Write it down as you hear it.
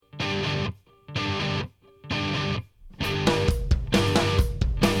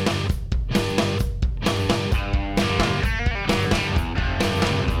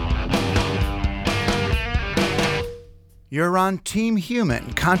You're on Team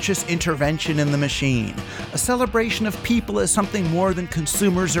Human, Conscious Intervention in the Machine, a celebration of people as something more than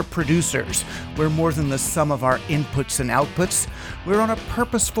consumers or producers. We're more than the sum of our inputs and outputs. We're on a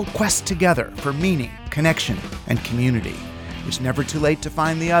purposeful quest together for meaning, connection, and community. It's never too late to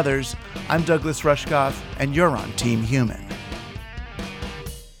find the others. I'm Douglas Rushkoff, and you're on Team Human.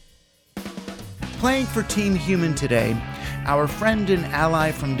 Playing for Team Human today, our friend and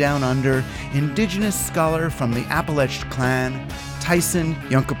ally from down under, Indigenous scholar from the Appalachian clan, Tyson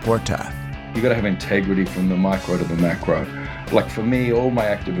Yunkaporta. You got to have integrity from the micro to the macro. Like for me, all my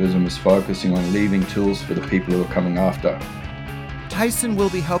activism is focusing on leaving tools for the people who are coming after. Tyson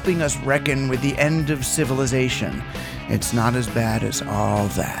will be helping us reckon with the end of civilization. It's not as bad as all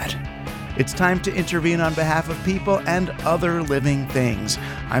that. It's time to intervene on behalf of people and other living things.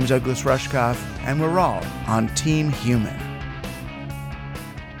 I'm Douglas Rushkoff, and we're all on Team Human.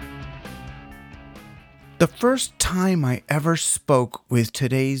 The first time I ever spoke with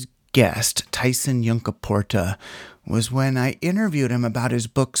today's guest, Tyson Yunkaporta, was when I interviewed him about his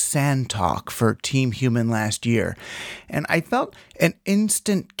book Sand Talk for Team Human last year. And I felt an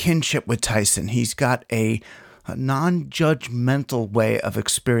instant kinship with Tyson. He's got a non-judgmental way of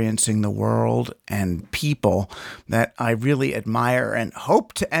experiencing the world and people that I really admire and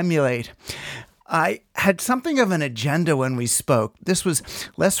hope to emulate. I had something of an agenda when we spoke. This was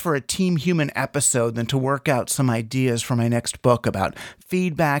less for a Team Human episode than to work out some ideas for my next book about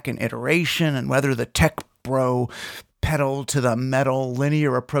feedback and iteration and whether the tech bro pedal to the metal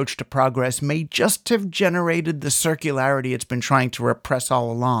linear approach to progress may just have generated the circularity it's been trying to repress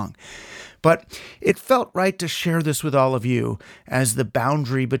all along. But it felt right to share this with all of you as the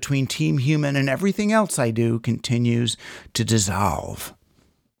boundary between Team Human and everything else I do continues to dissolve.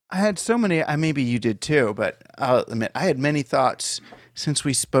 I had so many, maybe you did too, but I'll admit, I had many thoughts since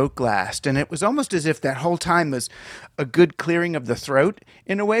we spoke last, and it was almost as if that whole time was a good clearing of the throat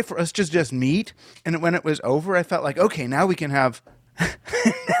in a way for us to just meet. And when it was over, I felt like, okay, now we can have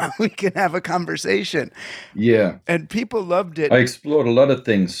a conversation. Yeah. And people loved it. I explored a lot of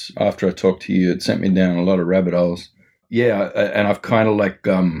things after I talked to you. It sent me down a lot of rabbit holes. Yeah, and I've kind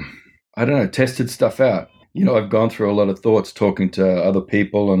of tested stuff out. You know, I've gone through a lot of thoughts talking to other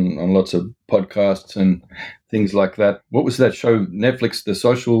people and on lots of podcasts and things like that. What was that show, Netflix, The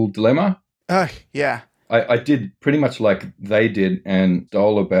Social Dilemma? Yeah. I did pretty much like they did and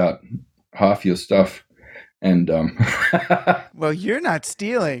stole about half your stuff. And well, you're not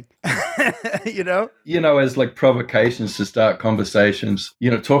stealing, you know? You know, as like provocations to start conversations, you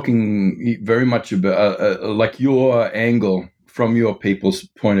know, talking very much about like your angle from your people's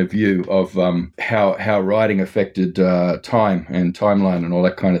point of view of how writing affected time and timeline and all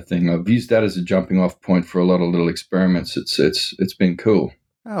that kind of thing. I've used that as a jumping off point for a lot of little experiments. It's been cool.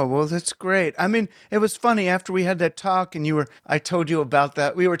 Oh, well, that's great. I mean, it was funny after we had that talk and I told you about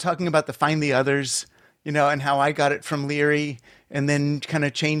that. We were talking about the Find the Others, you know, and how I got it from Leary and then kind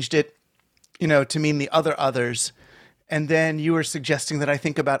of changed it, you know, to mean the other others. And then you were suggesting that I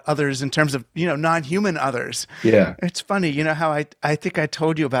think about others in terms of, you know, non-human others. Yeah. It's funny, you know, how I think I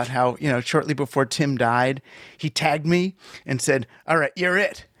told you about how, you know, shortly before Tim died, he tagged me and said, all right, you're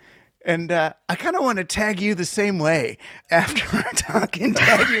it. And I kind of want to tag you the same way after our talk and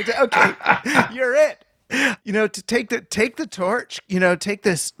tag you. Okay, you're it. You know, to take the torch, you know, take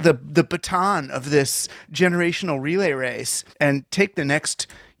the baton of this generational relay race and take the next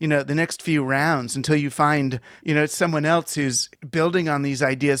few rounds until you find, you know, someone else who's building on these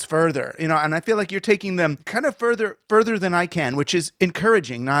ideas further, you know, and I feel like you're taking them kind of further than I can, which is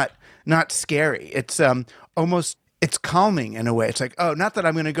encouraging, not scary. It's it's calming in a way. It's like, oh, not that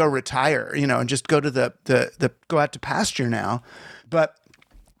I'm going to go retire, you know, and just go to go out to pasture now, but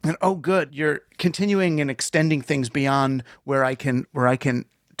and oh, good, you're continuing and extending things beyond where I can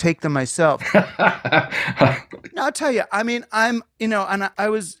take them myself. Now, I'll tell you, I mean, I'm, you know, and I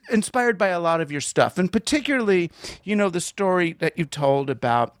was inspired by a lot of your stuff, and particularly, you know, the story that you told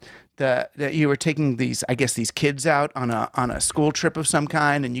about that you were taking these kids out on a school trip of some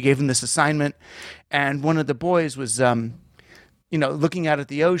kind, and you gave them this assignment, and one of the boys was, you know, looking out at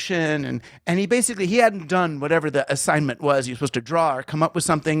the ocean, and he hadn't done whatever the assignment was. He was supposed to draw or come up with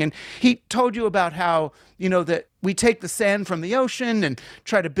something, and he told you about how, you know, that we take the sand from the ocean and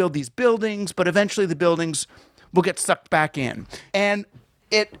try to build these buildings, but eventually the buildings will get sucked back in. And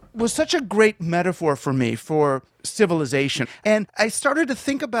it was such a great metaphor for me for civilization. And I started to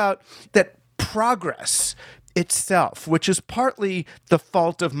think about that progress itself, which is partly the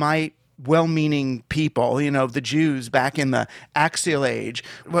fault of my well-meaning people, the Jews back in the axial age,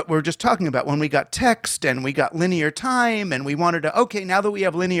 what we're just talking about, when we got text and we got linear time and we wanted to, okay, now that we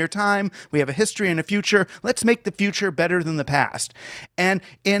have linear time, we have a history and a future, let's make the future better than the past. And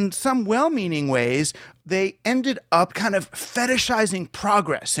in some well-meaning ways, they ended up kind of fetishizing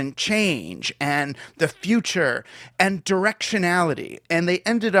progress and change and the future and directionality. And they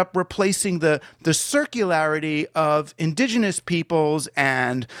ended up replacing the circularity of indigenous peoples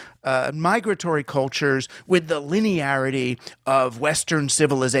and migratory cultures with the linearity of Western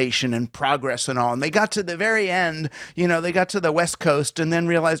civilization and progress and all. And they got to the very end, they got to the West Coast and then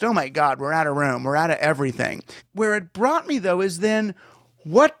realized, oh my God, we're out of room. We're out of everything. Where it brought me, though, is then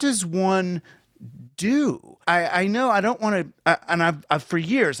what does one do? I know I don't want to, and I've for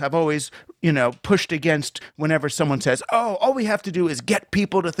years, I've always, pushed against whenever someone says, oh, all we have to do is get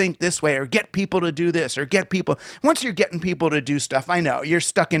people to think this way or get people to do this or get people. Once you're getting people to do stuff, I know you're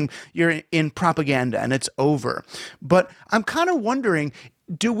in propaganda and it's over. But I'm kind of wondering,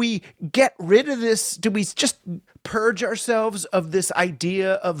 do we get rid of this? Do we just purge ourselves of this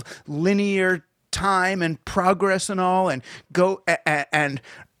idea of linear time and progress and all and go and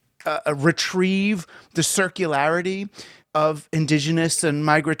retrieve the circularity of indigenous and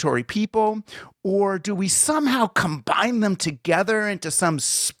migratory people? Or do we somehow combine them together into some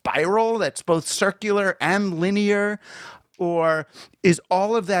spiral that's both circular and linear? Or is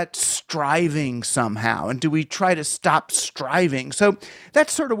all of that striving somehow? And do we try to stop striving? So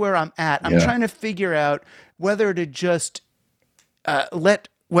that's sort of where I'm at. I'm trying to figure out whether to just let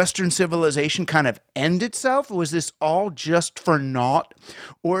Western civilization kind of end itself? Was this all just for naught?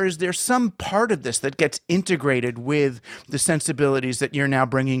 Or is there some part of this that gets integrated with the sensibilities that you're now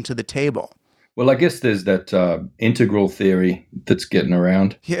bringing to the table? Well, I guess there's that integral theory that's getting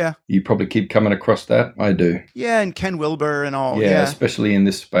around. Yeah. You probably keep coming across that. I do. Yeah, and Ken Wilber and all. Yeah, especially in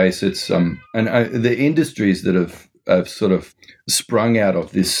this space. It's the industries that have sort of sprung out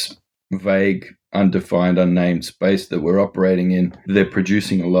of this vague, undefined, unnamed space that we're operating in, they're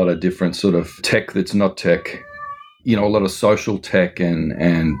producing a lot of different sort of tech that's not tech, a lot of social tech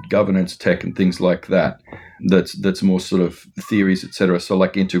and governance tech and things like that. That's more sort of theories, etc. So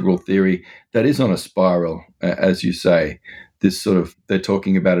like integral theory, that is on a spiral, as you say. This sort of, they're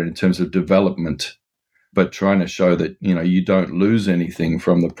talking about it in terms of development, but trying to show that, you don't lose anything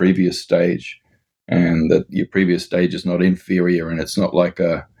from the previous stage and that your previous stage is not inferior and it's not like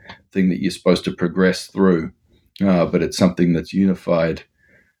a thing that you're supposed to progress through, but it's something that's unified.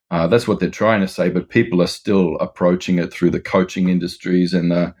 That's what they're trying to say, but people are still approaching it through the coaching industries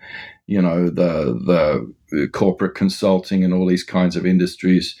and the corporate consulting and all these kinds of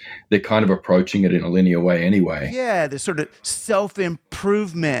industries. They're kind of approaching it in a linear way anyway. Yeah, the sort of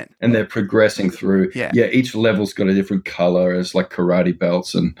self-improvement. And they're progressing through. Yeah, each level's got a different color. It's like karate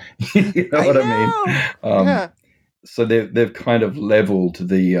belts and you know what I mean? So they've kind of leveled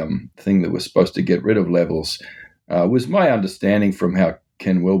the thing that was supposed to get rid of levels, was my understanding from how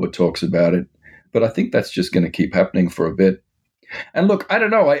Ken Wilber talks about it. But I think that's just going to keep happening for a bit. And look, I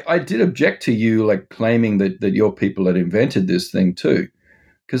don't know. I did object to you like claiming that your people had invented this thing too,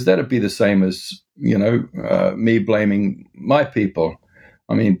 because that'd be the same as, me blaming my people.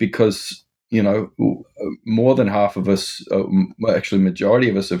 I mean, because, more than half of us, actually majority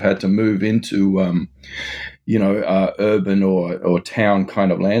of us have had to move into, urban or town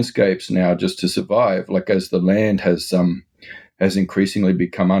kind of landscapes now just to survive. Like as the land has increasingly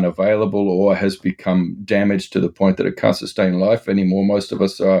become unavailable or has become damaged to the point that it can't sustain life anymore. Most of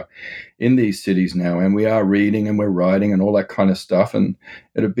us are in these cities now, and we are reading and we're writing and all that kind of stuff. And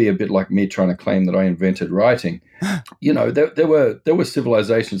it'd be a bit like me trying to claim that I invented writing. There were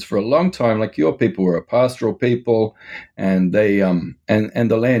civilizations for a long time. Like your people were a pastoral people, and they and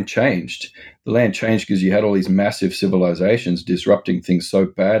the land changed. The land changed because you had all these massive civilizations disrupting things so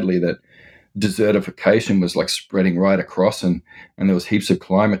badly that desertification was like spreading right across, and there was heaps of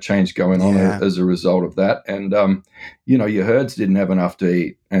climate change going on as a result of that. And your herds didn't have enough to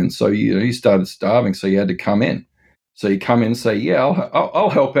eat, and so you started starving. So you had to come in. So you come in and say, "Yeah, I'll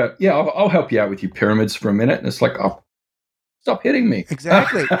help out. Yeah, I'll help you out with your pyramids for a minute." And it's like, "Oh, stop hitting me!"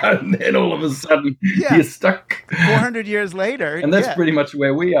 Exactly. And then all of a sudden, you're stuck. 400 years later, and that's pretty much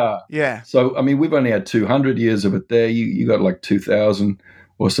where we are. Yeah. So I mean, we've only had 200 years of it there. You got like 2,000.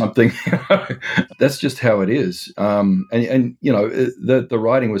 Or something. That's just how it is. And the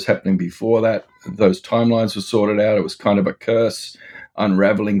writing was happening before that. Those timelines were sorted out. It was kind of a curse,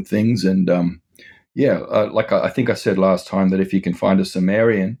 unraveling things. And like I think I said last time, that if you can find a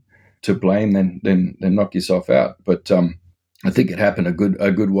Sumerian to blame, then knock yourself out. But I think it happened a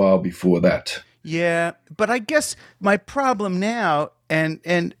good while before that. Yeah, but I guess my problem now,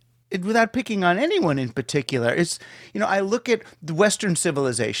 and without picking on anyone in particular, it's, I look at the Western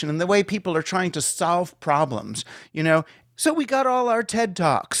civilization and the way people are trying to solve problems, So we got all our TED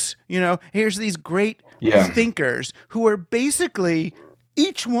Talks, here's these great Yeah. thinkers who are basically,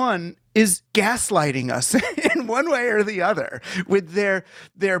 each one is gaslighting us in one way or the other with their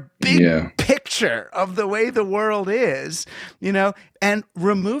big picture of the way the world is, and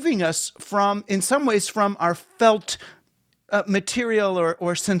removing us from, in some ways, from our felt material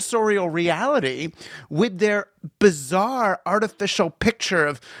or sensorial reality with their bizarre artificial picture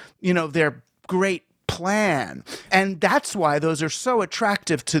of, their great plan. And that's why those are so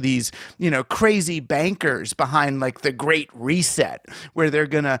attractive to these, crazy bankers behind like the Great Reset, where they're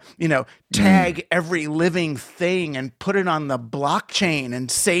going to, tag every living thing and put it on the blockchain and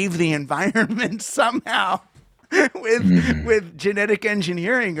save the environment somehow. with genetic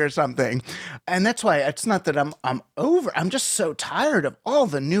engineering or something. And that's why it's not that I'm just so tired of all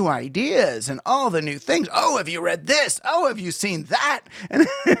the new ideas and all the new things. Oh, have you read this? Oh, have you seen that? And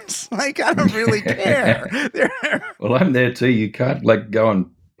it's like, I don't really care. Well, I'm there too. You can't like go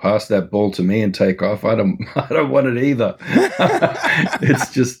and pass that ball to me and take off. I don't want it either.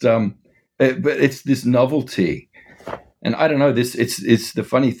 It's just but it's this novelty. And I don't know, it's the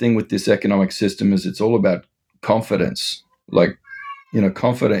funny thing with this economic system is it's all about confidence. Like,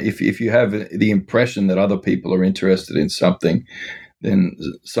 confident. If you have the impression that other people are interested in something, then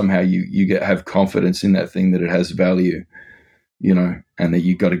somehow you have confidence in that thing that it has value, and that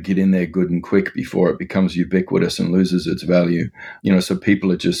you got to get in there good and quick before it becomes ubiquitous and loses its value. So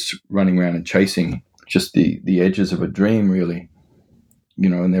people are just running around and chasing just the edges of a dream, really.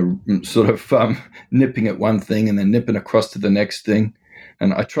 And they're sort of nipping at one thing and then nipping across to the next thing.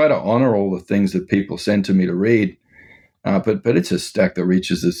 And I try to honor all the things that people send to me to read, but it's a stack that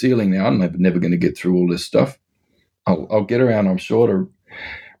reaches the ceiling now. I'm never going to get through all this stuff. I'll get around, I'm sure, to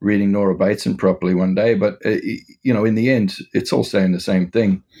reading Nora Bateson properly one day. But, in the end, it's all saying the same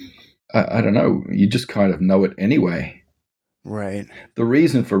thing. I don't know. You just kind of know it anyway. Right. The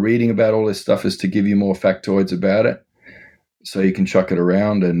reason for reading about all this stuff is to give you more factoids about it, so you can chuck it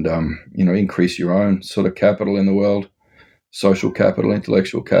around and, increase your own sort of capital in the world. Social capital,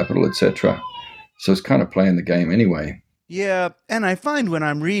 intellectual capital, etc. So it's kind of playing the game anyway. Yeah, and I find when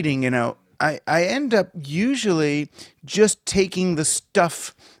I'm reading, I end up usually just taking the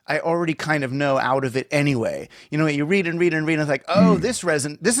stuff I already kind of know out of it anyway. You read and read and read, and it's like, oh, this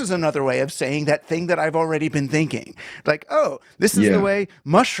is another way of saying that thing that I've already been thinking. Like, oh, this is the way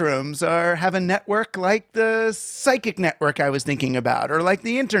mushrooms have a network like the psychic network I was thinking about, or like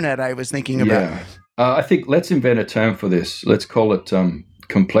the internet I was thinking about. I think let's invent a term for this. Let's call it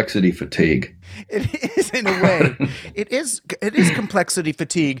complexity fatigue. It is, in a way. It is complexity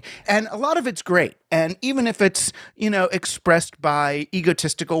fatigue, and a lot of it's great. And even if it's, expressed by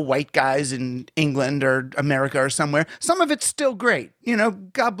egotistical white guys in England or America or somewhere, some of it's still great.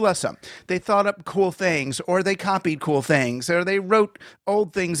 God bless them. They thought up cool things, or they copied cool things, or they wrote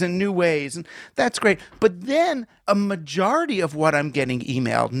old things in new ways, and that's great. But then a majority of what I'm getting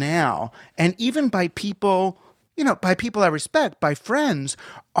emailed now, and even by people I respect, by friends,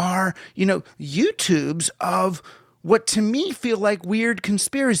 are, YouTubes of what to me feel like weird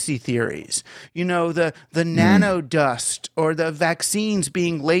conspiracy theories. The nano dust, or the vaccines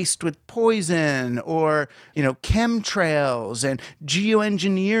being laced with poison, or, chemtrails and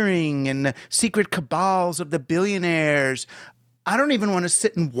geoengineering and the secret cabals of the billionaires. I don't even want to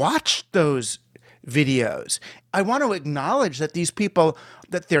sit and watch those videos. I want to acknowledge that these people,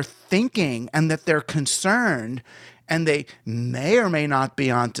 that they're thinking and that they're concerned, and they may or may not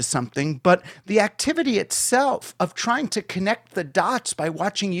be onto something, but the activity itself of trying to connect the dots by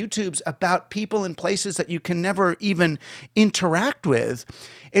watching YouTubes about people in places that you can never even interact with,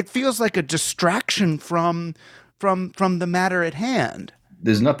 it feels like a distraction from the matter at hand.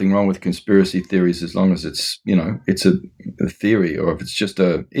 There's nothing wrong with conspiracy theories as long as it's, it's a theory, or if it's just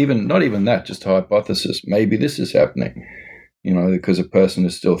not even that, just a hypothesis. Maybe this is happening, because a person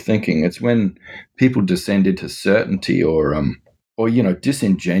is still thinking. It's when people descend into certainty or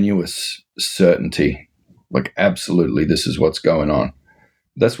disingenuous certainty, like absolutely this is what's going on.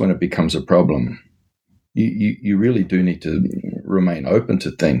 That's when it becomes a problem. You really do need to remain open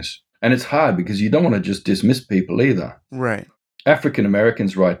to things. And it's hard because you don't want to just dismiss people either. Right. African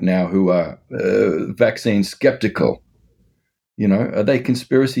Americans right now who are vaccine skeptical, are they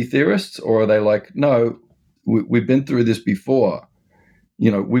conspiracy theorists, or are they like, no, we've been through this before,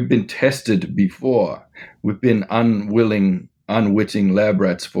 we've been tested before, we've been unwitting lab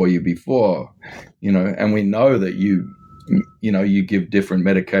rats for you before, and we know that you give different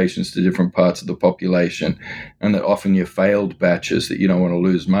medications to different parts of the population, and that often your failed batches that you don't want to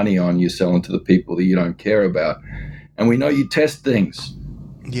lose money on, you're selling to the people that you don't care about. And we know you test things.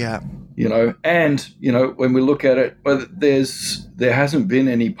 Yeah. And when we look at it, there hasn't been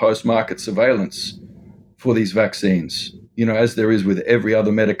any post-market surveillance for these vaccines, as there is with every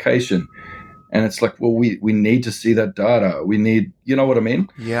other medication. And it's like, well, we need to see that data. We need, you know what I mean?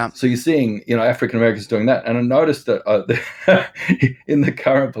 Yeah. So you're seeing, African Americans doing that. And I noticed that in the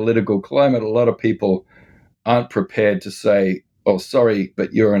current political climate, a lot of people aren't prepared to say, oh, sorry,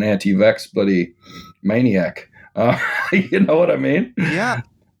 but you're an anti-vax bloody maniac. You know what I mean? Yeah.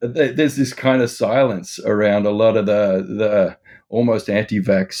 There's this kind of silence around a lot of the almost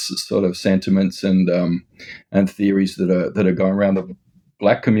anti-vax sort of sentiments and theories that are going around the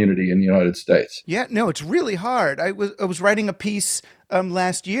Black community in the United States. Yeah, no, it's really hard. I was writing a piece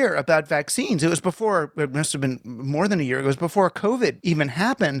last year about vaccines. It was before, it must have been more than a year ago. It was before COVID even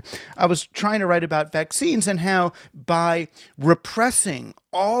happened. I was trying to write about vaccines and how by repressing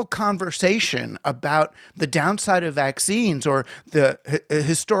all conversation about the downside of vaccines or the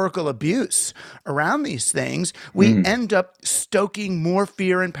historical abuse around these things, we end up stoking more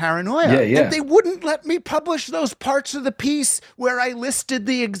fear and paranoia. Yeah. And they wouldn't let me publish those parts of the piece where I listed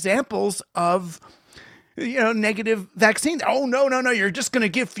the examples of negative vaccines. Oh, no, you're just going to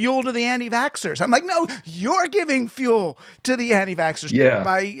give fuel to the anti-vaxxers. I'm like, no, you're giving fuel to the anti-vaxxers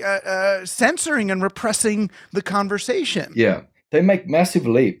by censoring and repressing the conversation. Yeah. They make massive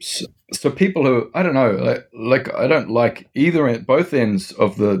leaps. So people who, I don't know, like I don't like either both ends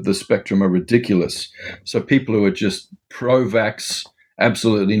of the spectrum are ridiculous. So people who are just pro-vax,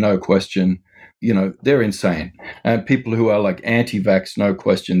 absolutely no question, they're insane. And people who are like anti-vax, no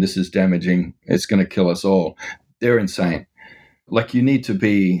question, this is damaging, it's going to kill us all, they're insane. Like you need to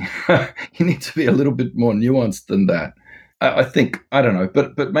be a little bit more nuanced than that. I think, I don't know,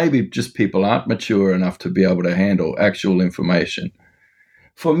 but maybe just people aren't mature enough to be able to handle actual information.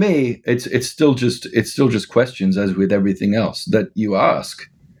 For me, it's still just questions, as with everything else, that you ask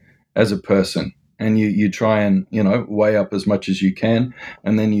as a person, and you try and weigh up as much as you can,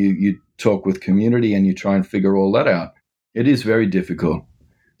 and then you talk with community and you try and figure all that out. It is very difficult.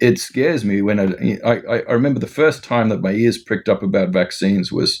 It scares me when I remember the first time that my ears pricked up about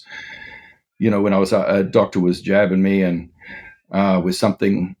vaccines was, when I was a doctor was jabbing me and with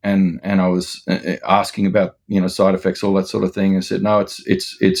something, and I was asking about side effects, all that sort of thing, and said, no,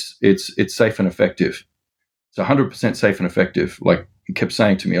 it's safe and effective. It's 100% safe and effective. Like he kept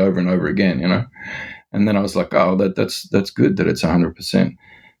saying to me over and over again, and then I was like, oh, that's good that it's 100%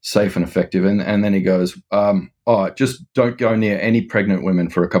 safe and effective. And then he goes, just don't go near any pregnant women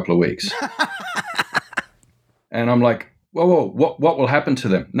for a couple of weeks. And I'm like, whoa, what will happen to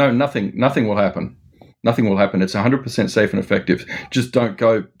them? No, nothing will happen. Nothing will happen. It's 100% safe and effective. Just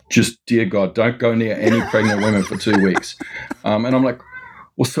dear God, don't go near any pregnant women for 2 weeks. And I'm like,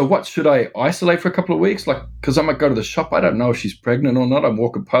 well, so what? Should I isolate for a couple of weeks? Like, because I might go to the shop. I don't know if she's pregnant or not. I'm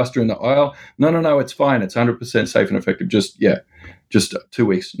walking past her in the aisle. No, it's fine. It's 100% safe and effective. Just 2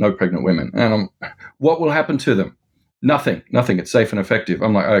 weeks, no pregnant women. And what will happen to them? Nothing. It's safe and effective.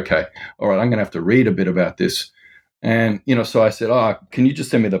 I'm like, okay, all right, I'm going to have to read a bit about this. And, so I said, can you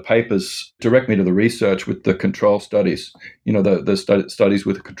just send me the papers, direct me to the research with the control studies, the studies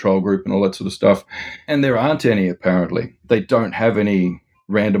with the control group and all that sort of stuff. And there aren't any, apparently. They don't have any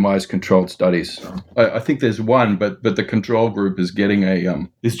randomized controlled studies. I think there's one, but the control group is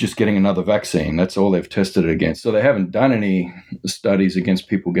just getting another vaccine. That's all they've tested it against. So they haven't done any studies against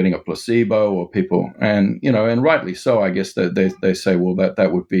people getting a placebo or people, and rightly so, I guess that they say, well,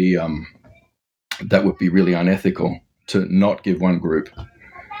 that would be really unethical to not give one group,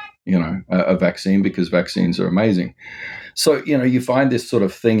 a vaccine, because vaccines are amazing. So, you find this sort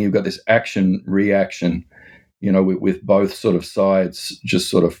of thing, you've got this action reaction, with both sort of sides just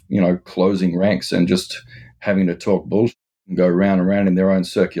sort of, closing ranks and just having to talk bullshit and go round and round in their own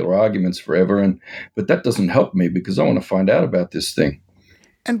circular arguments forever. But that doesn't help me because I want to find out about this thing.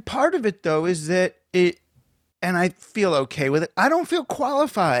 And part of it, though, is that and I feel okay with it, I don't feel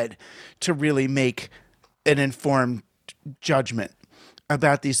qualified to really make an informed judgment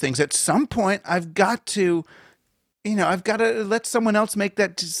about these things. At some point, I've got to let someone else make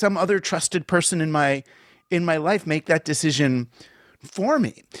that, some other trusted person in my life make that decision for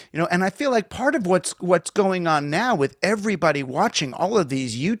me. And I feel like part of what's going on now with everybody watching all of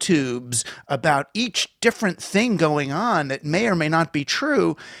these YouTubes about each different thing going on that may or may not be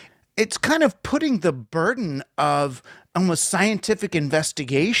true, it's kind of putting the burden of almost scientific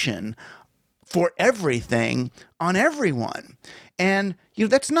investigation for everything on everyone. And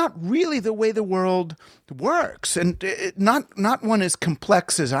that's not really the way the world works, and not one as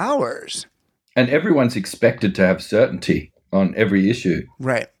complex as ours. And everyone's expected to have certainty on every issue.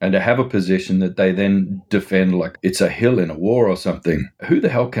 Right. And to have a position that they then defend like it's a hill in a war or something. Who the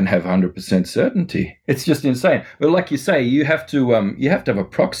hell can have 100% certainty? It's just insane. But like you say, you have to have a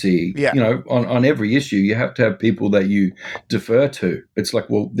proxy. Yeah. On every issue, you have to have people that you defer to. It's like,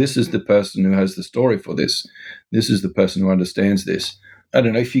 well, this is the person who has the story for this. This is the person who understands this. I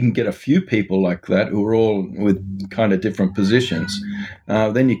don't know if you can get a few people like that who are all with kind of different positions.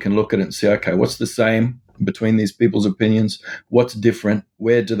 Then you can look at it and say, okay, what's the same between these people's opinions? What's different?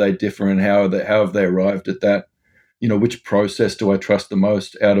 Where do they differ, and how have they arrived at that? Which process do I trust the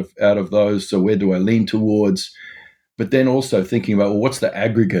most out of those? So where do I lean towards? But then also thinking about, well, what's the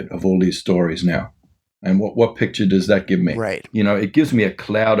aggregate of all these stories now? And what picture does that give me? Right. It gives me a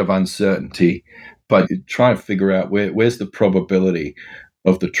cloud of uncertainty, but try and figure out where's the probability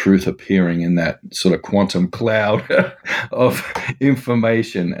of the truth appearing in that sort of quantum cloud of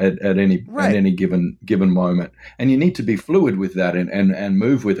information at any given moment. And you need to be fluid with that and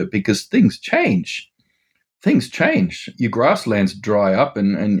move with it, because things change. Things change. Your grasslands dry up,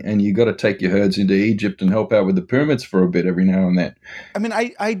 and you got to take your herds into Egypt and help out with the pyramids for a bit every now and then. I mean,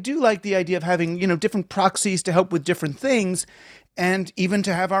 I do like the idea of having, different proxies to help with different things, and even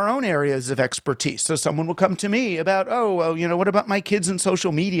to have our own areas of expertise. So someone will come to me about, what about my kids in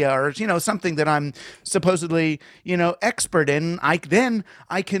social media, or, something that I'm supposedly, expert in. I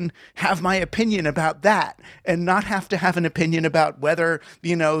can have my opinion about that and not have to have an opinion about whether,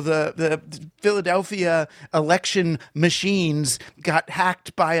 the Philadelphia election machines got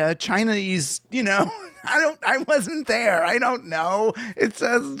hacked by a Chinese, I wasn't there. I don't know. It's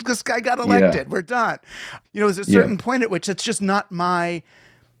this guy got elected. Yeah. We're done. There's a certain point at which it's just not my,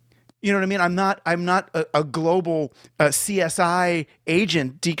 you know what I mean? I'm not a global CSI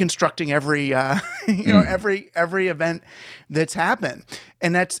agent deconstructing every, every event that's happened.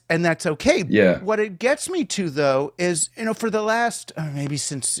 And that's okay. Yeah. What it gets me to, though, is, for the last, maybe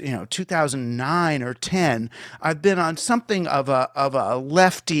since, 2009 or 10, I've been on something of a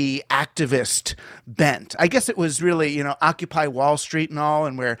lefty activist bent. I guess it was really, Occupy Wall Street and all,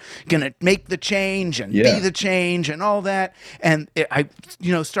 and we're going to make the change and be the change and all that. And I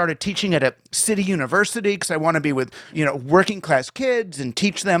started teaching at a city university because I want to be with, working class kids and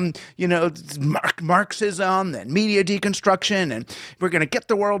teach them, Marxism and media deconstruction, and we're going to get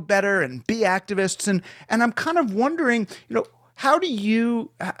the world better and be activists. And I'm kind of wondering, how do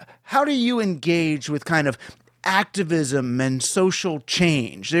you engage with kind of activism and social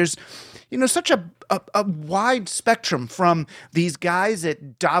change? There's, such a wide spectrum, from these guys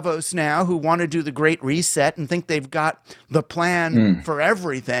at Davos now who want to do the Great Reset and think they've got the plan for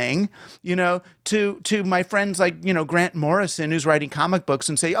everything, to my friends like, Grant Morrison, who's writing comic books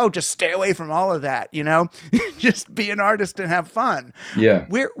and say, just stay away from all of that, just be an artist and have fun. Yeah.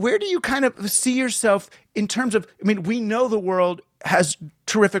 Where do you kind of see yourself in terms of, we know the world has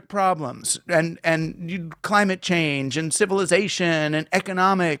terrific problems, and climate change and civilization and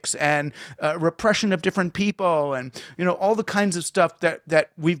economics and repression of different people, and all the kinds of stuff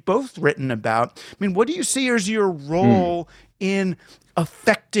that we've both written about. What do you see as your role in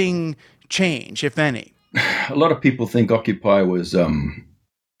affecting change, if any? A lot of people think Occupy was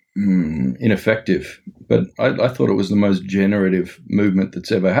ineffective, but I thought it was the most generative movement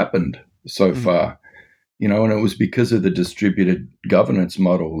that's ever happened so far. And it was because of the distributed governance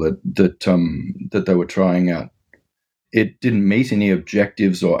model that they were trying out. It didn't meet any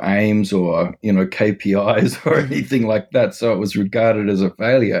objectives or aims or, KPIs or anything like that. So it was regarded as a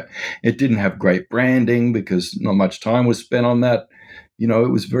failure. It didn't have great branding because not much time was spent on that. It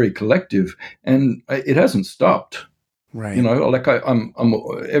was very collective, and it hasn't stopped. Right. Like I'm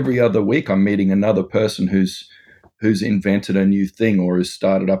every other week I'm meeting another person who's invented a new thing or has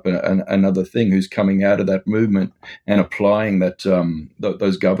started up another thing, who's coming out of that movement and applying that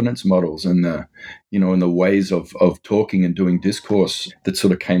those governance models and the ways of talking and doing discourse that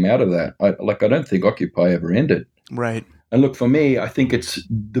sort of came out of that. I don't think Occupy ever ended. Right. And look, for me, I think it's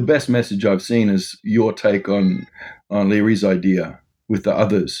the best message I've seen is your take on Leary's idea with the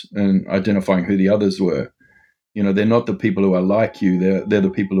others and identifying who the others were. They're not the people who are like you. They're the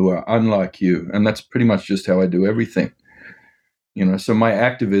people who are unlike you. And that's pretty much just how I do everything. So my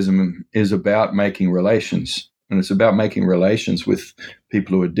activism is about making relations, and it's about making relations with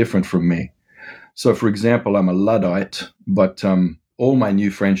people who are different from me. So, for example, I'm a Luddite, but all my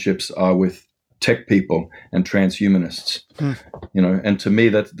new friendships are with tech people and transhumanists. And to me,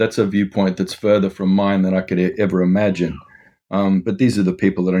 that's a viewpoint that's further from mine than I could ever imagine. But these are the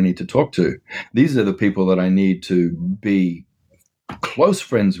people that I need to talk to. These are the people that I need to be close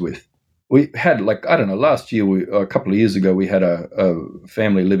friends with. We had, like, I don't know, last year, a couple of years ago, we had a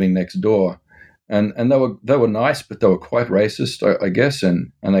family living next door, and they were nice, but they were quite racist, I guess.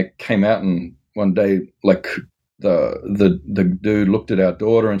 And they came out, and one day, like, the dude looked at our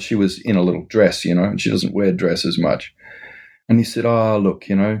daughter, and she was in a little dress, and she doesn't wear dresses much. And he said, "Oh, look,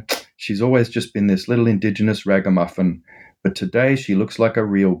 she's always just been this little indigenous ragamuffin, but today she looks like a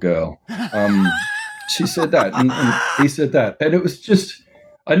real girl." She said that, and he said that, and it was just,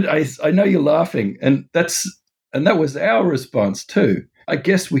 I know you're laughing, and that was our response too. I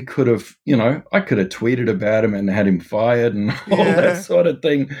guess we could have, I could have tweeted about him and had him fired and all that sort of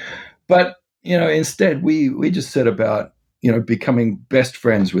thing, but instead we just set about becoming best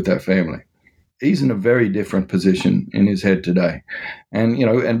friends with our family. He's in a very different position in his head today, and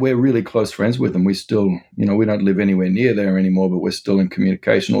and we're really close friends with him. We still, we don't live anywhere near there anymore, but we're still in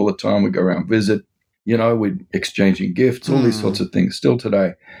communication all the time. We go around, visit. We're exchanging gifts, all these sorts of things still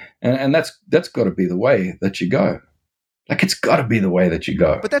today. And that's got to be the way that you go. Like, it's got to be the way that you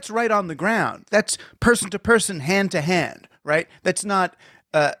go. But that's right on the ground. That's person to person, hand to hand, right? That's not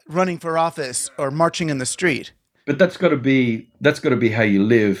running for office or marching in the street. But that's got to be how you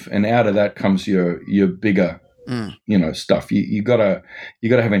live, and out of that comes your bigger stuff. You gotta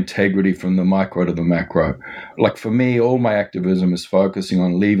have integrity from the micro to the macro. Like, for me, all my activism is focusing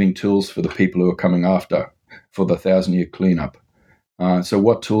on leaving tools for the people who are coming after for the 1,000-year cleanup. So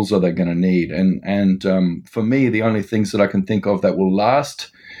what tools are they going to need? And for me, the only things that I can think of that will last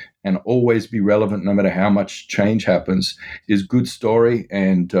and always be relevant, no matter how much change happens, is good story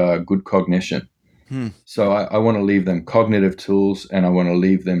and good cognition. So I want to leave them cognitive tools, and I want to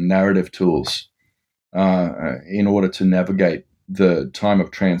leave them narrative tools in order to navigate the time of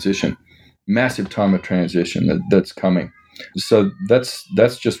transition, massive time of transition that's coming. So that's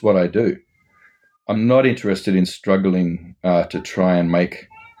just what I do. I'm not interested in struggling to try and make,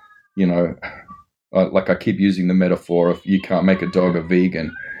 like, I keep using the metaphor of you can't make a dog a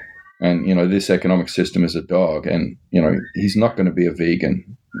vegan, and this economic system is a dog, and he's not going to be a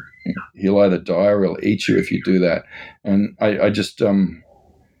vegan. He'll either die or he'll eat you if you do that. And I just don't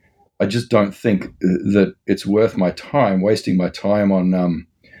think that it's worth my time, wasting my time on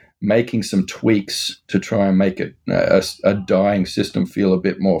making some tweaks to try and make it a dying system feel a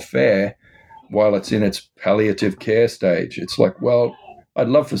bit more fair while it's in its palliative care stage. It's like, well, I'd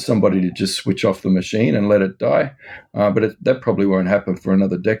love for somebody to just switch off the machine and let it die, but that probably won't happen for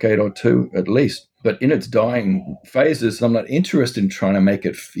another decade or two at least. But in its dying phases, I'm not interested in trying to make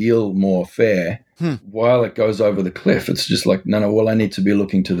it feel more fair while it goes over the cliff. It's just like, no, well, I need to be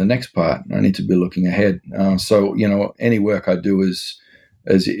looking to the next part. I need to be looking ahead. So, any work I do is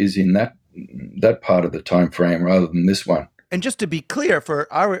in that part of the time frame rather than this one. And just to be clear for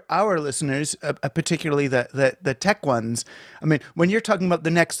our listeners, particularly the tech ones, I mean, when you're talking about the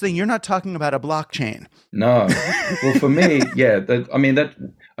next thing, you're not talking about a blockchain. No. Well, for me, yeah.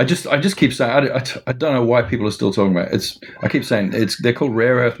 I just keep saying, I don't know why people are still talking about it. I keep saying they're called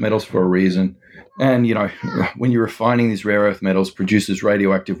rare earth metals for a reason. And, when you're refining these rare earth metals, produces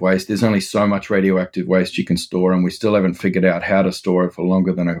radioactive waste. There's only so much radioactive waste you can store, and we still haven't figured out how to store it for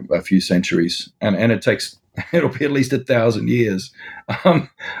longer than a few centuries. And it'll be at least 1,000 years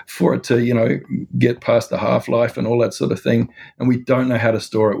for it to, get past the half-life and all that sort of thing. And we don't know how to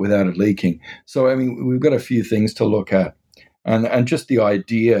store it without it leaking. So, I mean, we've got a few things to look at. And just the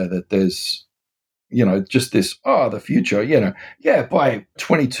idea that there's, just this, the future, by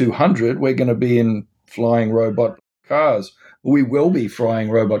 2200, we're going to be in flying robot cars. We will be flying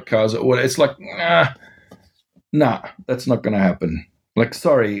robot cars. It's like, nah, that's not going to happen. Like,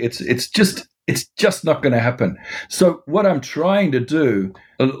 sorry, it's just not going to happen. So what I'm trying to do,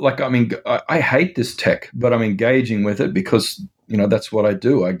 I hate this tech, but I'm engaging with it because, that's what I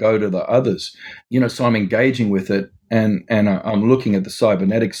do. I go to the others, so I'm engaging with it, and I'm looking at the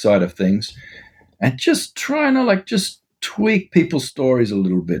cybernetic side of things and just trying to just tweak people's stories a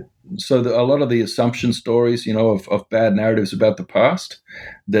little bit. So a lot of the assumption stories, of bad narratives about the past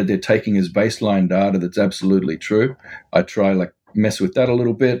that they're taking as baseline data that's absolutely true. I try mess with that a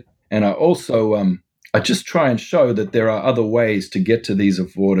little bit. And I also, I just try and show that there are other ways to get to these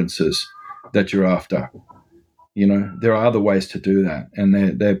affordances that you're after. There are other ways to do that,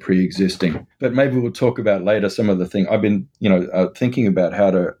 and they're pre-existing. But maybe we'll talk about later some of the things. I've been, thinking about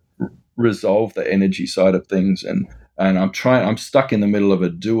how to resolve the energy side of things, and I'm stuck in the middle of a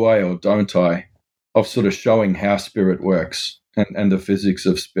do I or don't I of sort of showing how spirit works and the physics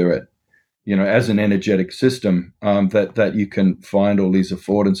of spirit. As an energetic system that you can find all these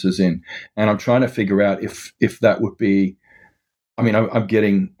affordances in. And I'm trying to figure out if that would be I mean, I'm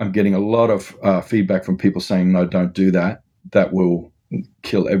getting a lot of feedback from people saying, no, don't do that. That will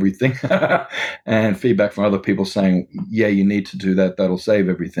kill everything. And feedback from other people saying, yeah, you need to do that. That'll save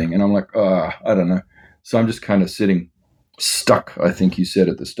everything. And I'm like, I don't know. So I'm just kind of sitting stuck. I think you said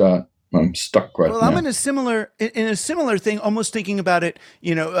at the start. I'm stuck right Well, now. I'm in a similar thing, almost thinking about it,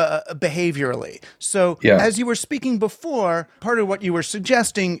 behaviorally. So Yeah. as you were speaking before, part of what you were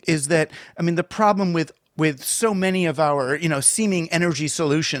suggesting is that, I mean, the problem with so many of our, seeming energy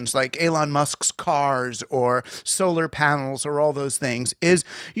solutions like Elon Musk's cars or solar panels or all those things is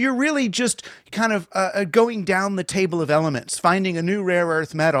you're really just kind of going down the table of elements, finding a new rare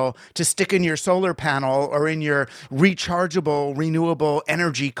earth metal to stick in your solar panel or in your rechargeable, renewable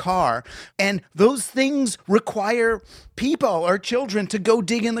energy car. And those things require people or children to go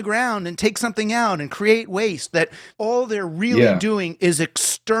dig in the ground and take something out and create waste, that all they're really doing is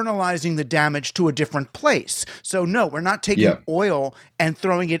externalizing the damage to a different place. So no, we're not taking oil and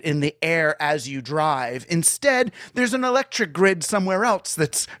throwing it in the air as you drive. Instead, there's an electric grid somewhere else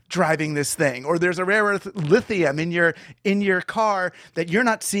that's driving this thing, or there's a rare earth lithium in your car that you're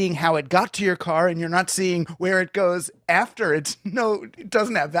not seeing how it got to your car, and you're not seeing where it goes after. It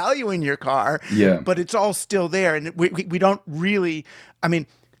doesn't have value in your car, but it's all still there. And we don't really, I mean,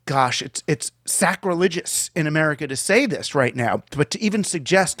 gosh, it's sacrilegious in America to say this right now, but to even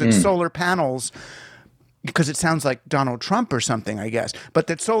suggest that solar panels, because it sounds like Donald Trump or something, I guess, but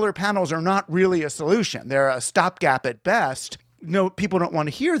that solar panels are not really a solution. They're a stopgap at best. No, people don't want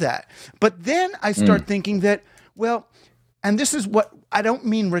to hear that. But then I start thinking that, well, and this is what, I don't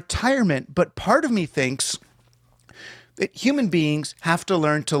mean retirement, but part of me thinks that human beings have to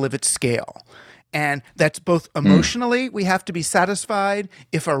learn to live at scale. And that's both emotionally, we have to be satisfied.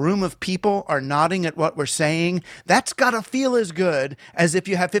 If a room of people are nodding at what we're saying, that's got to feel as good as if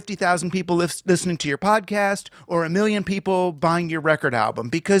you have 50,000 people listening to your podcast or 1 million people buying your record album,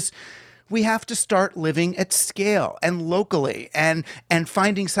 because we have to start living at scale and locally and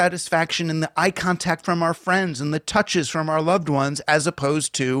finding satisfaction in the eye contact from our friends and the touches from our loved ones, as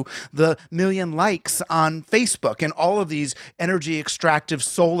opposed to the million likes on Facebook and all of these energy extractive,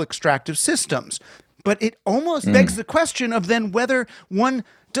 soul extractive systems. But it almost begs the question of then whether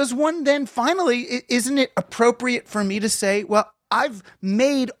does one then finally, isn't it appropriate for me to say, well, I've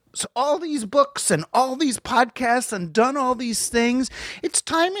made all these books and all these podcasts and done all these things. It's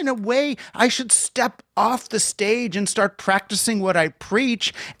time, in a way, I should step off the stage and start practicing what I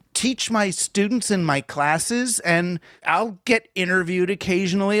preach, teach my students in my classes, and I'll get interviewed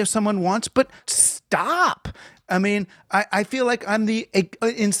occasionally if someone wants, but stop. I mean, I feel like I'm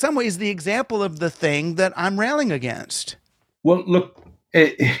in some ways, the example of the thing that I'm railing against. Well, look,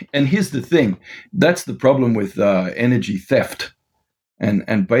 and here's the thing. That's the problem with energy theft.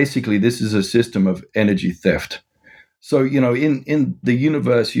 And basically, this is a system of energy theft. So, in the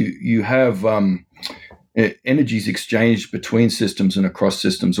universe, you have energies exchanged between systems and across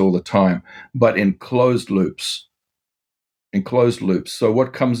systems all the time, but in closed loops. So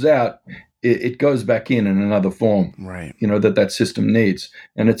what comes out, it goes back in another form, right? That system needs,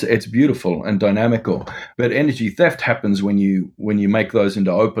 and it's beautiful and dynamical. But energy theft happens when you make those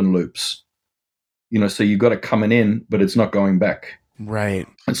into open loops. So you got it coming in, but it's not going back. Right.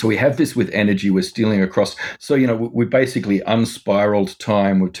 And so we have this with energy. We're stealing across. So, we basically unspiraled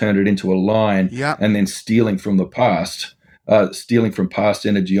time. We've turned it into a line, and then stealing from the past, stealing from past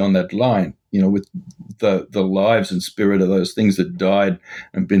energy on that line, with the lives and spirit of those things that died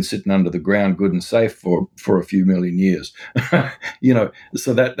and been sitting under the ground good and safe for a few million years.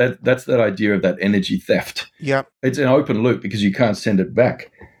 So that's that idea of that energy theft. Yeah. It's an open loop because you can't send it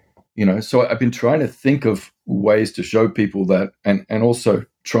back. So I've been trying to think of ways to show people that, and also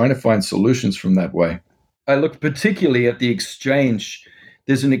trying to find solutions from that way. I look particularly at the exchange.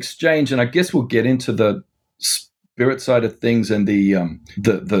 There's an exchange, and I guess we'll get into the spirit side of things and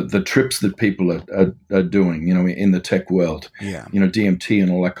the trips that people are doing, in the tech world, DMT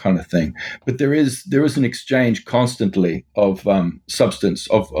and all that kind of thing. But there is an exchange constantly of substance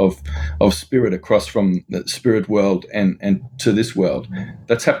of spirit across from the spirit world and to this world.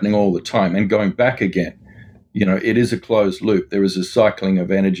 That's happening all the time and going back again. It is a closed loop. There is a cycling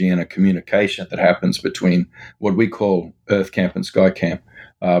of energy and a communication that happens between what we call Earth Camp and Sky Camp.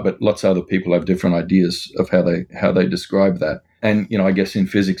 But lots of other people have different ideas of how they describe that. And, I guess in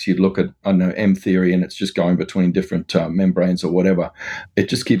physics, you'd look at, M theory, and it's just going between different membranes or whatever. It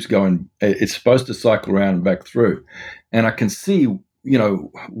just keeps going. It's supposed to cycle around and back through. And I can see,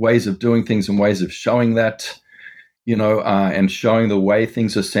 ways of doing things and ways of showing that, and showing the way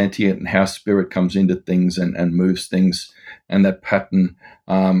things are sentient and how spirit comes into things and moves things and that pattern.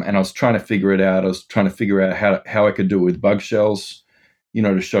 And I was trying to figure it out. I was trying to figure out how I could do it with bug shells,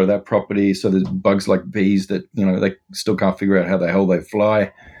 to show that property. So there's bugs like bees that, they still can't figure out how the hell they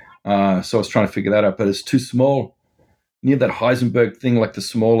fly. So I was trying to figure that out, but it's too small. Near that Heisenberg thing, like the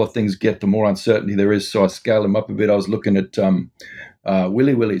smaller things get, the more uncertainty there is. So I scaled them up a bit. I was looking at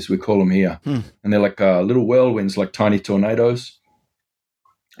willy willies, we call them here. And they're like little whirlwinds, like tiny tornadoes.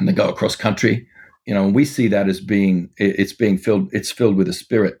 And they go across country. And we see that as it's filled with a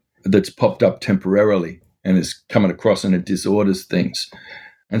spirit that's popped up temporarily and is coming across and it disorders things.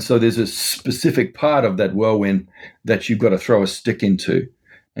 And so there's a specific part of that whirlwind that you've got to throw a stick into.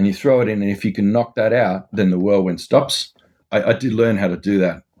 And you throw it in, and if you can knock that out, then the whirlwind stops. I did learn how to do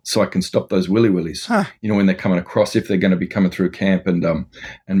that, so I can stop those willy willies. When they're coming across, if they're going to be coming through camp and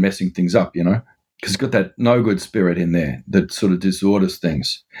messing things up, because it's got that no good spirit in there that sort of disorders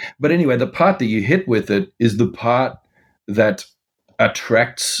things. But anyway, the part that you hit with it is the part that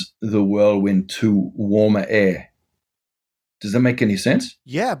attracts the whirlwind to warmer air. Does that make any sense?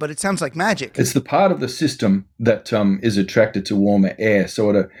 Yeah, but it sounds like magic. It's the part of the system that is attracted to warmer air,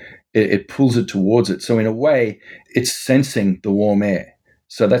 so it pulls it towards it. So in a way, it's sensing the warm air.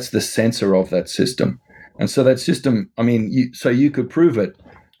 So that's the sensor of that system. And so that system, you could prove it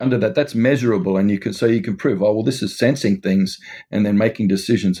under that. That's measurable, and you can prove, this is sensing things and then making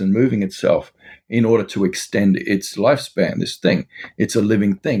decisions and moving itself in order to extend its lifespan. This thing, it's a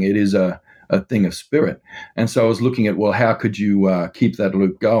living thing. It is a thing of spirit. And so I was looking at, how could you keep that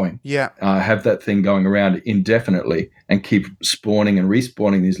loop going? Yeah. Have that thing going around indefinitely and keep spawning and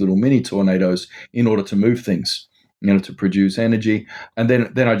respawning these little mini tornadoes in order to move things, to produce energy. And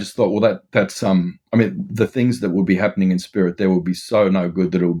then I just thought, that's the things that will be happening in spirit, they will be so no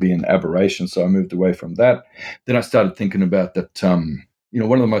good that it will be an aberration. So I moved away from that. Then I started thinking about that,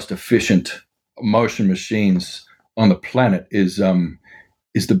 one of the most efficient motion machines on the planet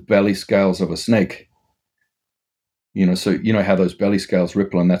is the belly scales of a snake. So how those belly scales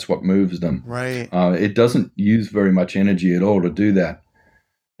ripple, and that's what moves them. Right. It doesn't use very much energy at all to do that.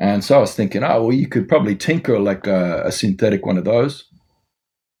 And so I was thinking, you could probably tinker like a synthetic one of those,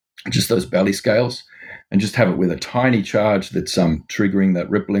 just those belly scales, and just have it with a tiny charge that's triggering that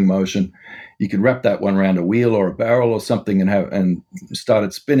rippling motion. You could wrap that one around a wheel or a barrel or something and start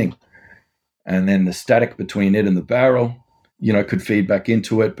it spinning. And then the static between it and the barrel, could feed back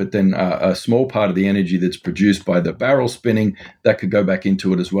into it, but then a small part of the energy that's produced by the barrel spinning, that could go back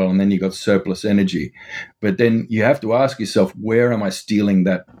into it as well, and then you got surplus energy. But then you have to ask yourself, where am I stealing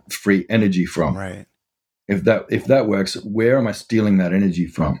that free energy from? Right. If that works, where am I stealing that energy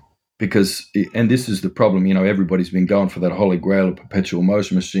from? Because, and this is the problem, everybody's been going for that holy grail of perpetual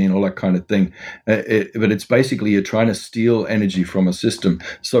motion machine, all that kind of thing. But it's basically you're trying to steal energy from a system.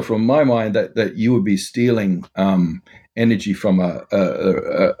 So from my mind, that you would be stealing energy from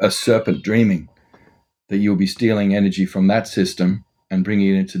a serpent dreaming, that you'll be stealing energy from that system and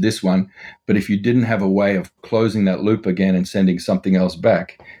bringing it into this one. But if you didn't have a way of closing that loop again and sending something else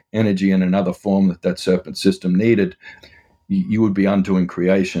back, energy in another form that serpent system needed, you would be undoing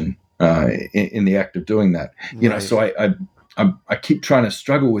creation in the act of doing that. Right. So I keep trying to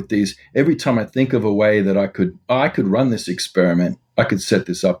struggle with these. Every time I think of a way that I could run this experiment, I could set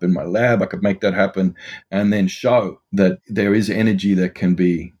this up in my lab, I could make that happen, and then show that there is energy that can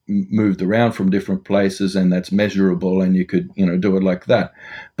be moved around from different places, and that's measurable, and you could, do it like that.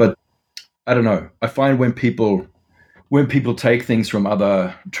 But I don't know. I find when people take things from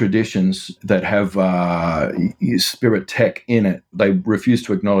other traditions that have spirit tech in it, they refuse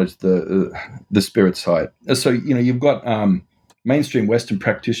to acknowledge the spirit side. So, you've got mainstream Western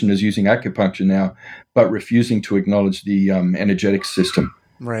practitioners using acupuncture now, but refusing to acknowledge the energetic system.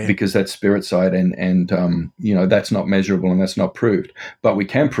 Right. Because that's spirit side, and that's not measurable and that's not proved. But we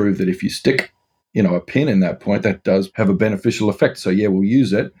can prove that if you stick a pin in that point, that does have a beneficial effect. So yeah, we'll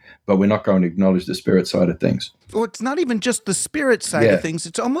use it, but we're not going to acknowledge the spirit side of things. Well, it's not even just the spirit side of things.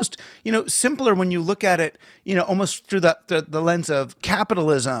 It's almost, simpler when you look at it, almost through the lens of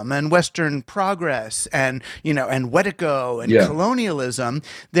capitalism and Western progress and Wetico and colonialism,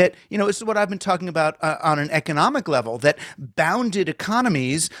 that, this is what I've been talking about on an economic level, that bounded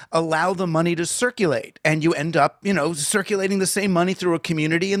economies allow the money to circulate, and you end up, circulating the same money through a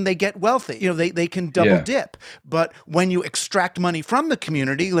community, and they get wealthy. They can double dip. But when you extract money from the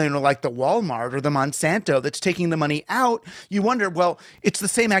community, like the Walmart or the Monsanto that's taking the money out, you wonder, well, it's the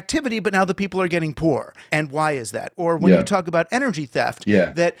same activity, but now the people are getting poor. And why is that? Or when you talk about energy theft,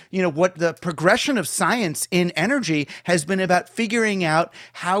 that, what the progression of science in energy has been about figuring out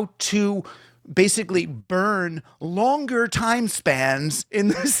how to basically burn longer time spans in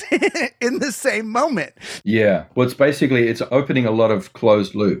the same moment. Yeah. Well, it's opening a lot of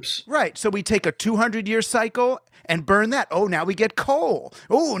closed loops. Right. So we take a 200-year cycle and burn that. Oh, now we get coal.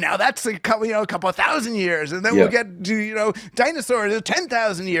 Oh, now that's a couple of thousand years, and then we'll get dinosaurs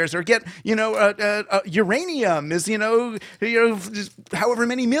 10,000 years, or get uranium is however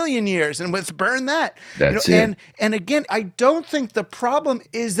many million years, and let's burn that. That's it. And again, I don't think the problem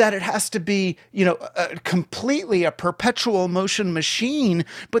is that it has to be completely a perpetual motion machine,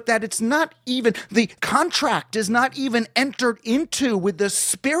 but that it's not even, the contract is not even entered into with the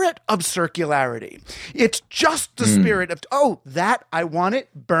spirit of circularity. It's just the spirit of, that I want it,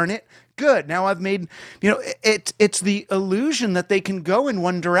 burn it, good. Now I've made, it's the illusion that they can go in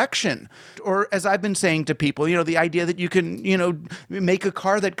one direction. Or as I've been saying to people, the idea that you can, make a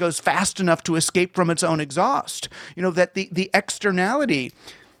car that goes fast enough to escape from its own exhaust, that the externality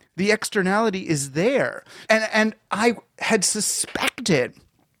is there. And I had suspected,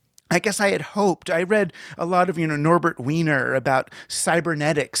 I guess I had hoped. I read a lot of, Norbert Wiener about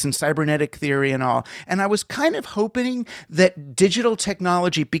cybernetics and cybernetic theory and all. And I was kind of hoping that digital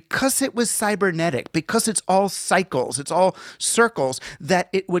technology, because it was cybernetic, because it's all cycles, it's all circles, that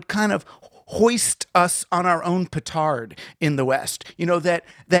it would kind of hoist us on our own petard in the West.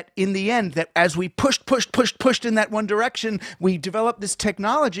 That in the end, that as we pushed in that one direction, we developed this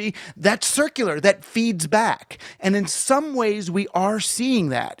technology that's circular, that feeds back. And in some ways, we are seeing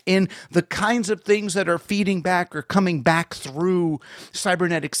that in the kinds of things that are feeding back or coming back through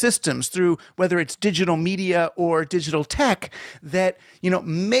cybernetic systems, through whether it's digital media or digital tech, that,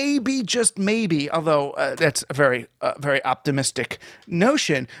 maybe, just maybe, although that's a very optimistic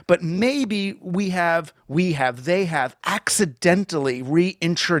notion, but maybe they have accidentally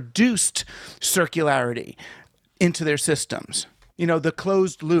reintroduced circularity into their systems. The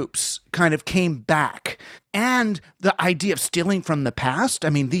closed loops kind of came back. And the idea of stealing from the past,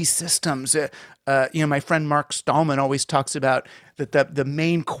 I mean, these systems, my friend Mark Stallman always talks about that the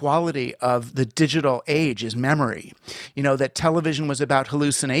main quality of the digital age is memory. That television was about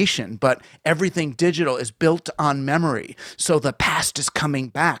hallucination, but everything digital is built on memory. So the past is coming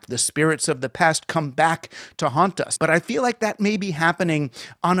back. The spirits of the past come back to haunt us. But I feel like that may be happening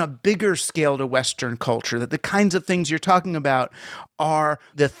on a bigger scale to Western culture, that the kinds of things you're talking about are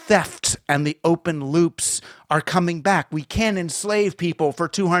the theft and the open loops are coming back. We can't enslave people for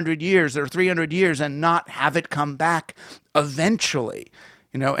 200 years or 300 years and not have it come back eventually,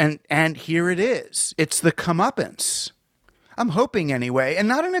 and here it is. It's the comeuppance. I'm hoping anyway, and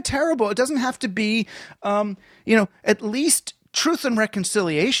not in a terrible, it doesn't have to be, at least truth and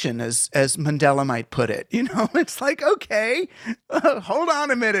reconciliation, as Mandela might put it. It's like, okay, hold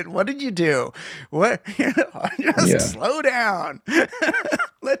on a minute. What did you do? What? Just slow down.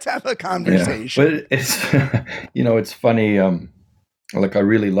 Let's have a conversation. Yeah. But it's, it's funny. I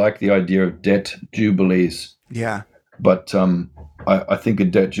really like the idea of debt jubilees. Yeah. But I think a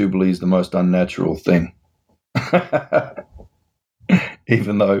debt jubilee is the most unnatural thing.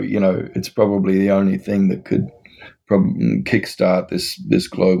 Even though, it's probably the only thing that could kickstart this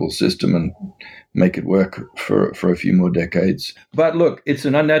global system and make it work for a few more decades. But look, it's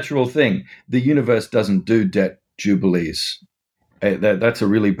an unnatural thing. The universe doesn't do debt jubilees. That's a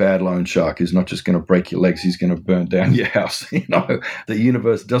really bad loan shark. He's not just going to break your legs, he's going to burn down your house. The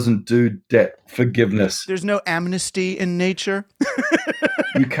universe doesn't do debt forgiveness. There's no amnesty in nature.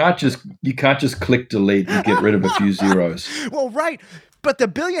 You can't just click delete and get rid of a few zeros. Well, right. But the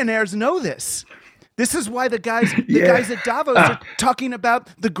billionaires know this. This is why the guys at Davos are talking about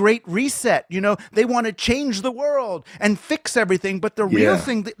the Great Reset. They want to change the world and fix everything. But the real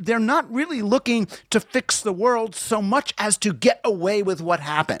thing, they're not really looking to fix the world so much as to get away with what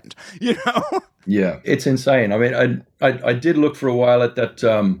happened. Yeah, it's insane. I mean, I did look for a while at that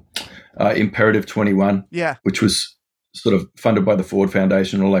Imperative 21, which was sort of funded by the Ford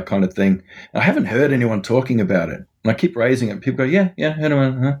Foundation, all that kind of thing. And I haven't heard anyone talking about it. And I keep raising it. People go, yeah, heard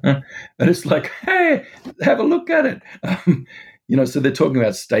of it. And it's like, hey, have a look at it. So they're talking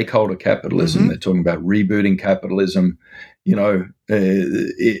about stakeholder capitalism. Mm-hmm. They're talking about rebooting capitalism, in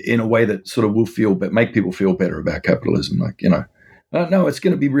a way that sort of will make people feel better about capitalism. No, it's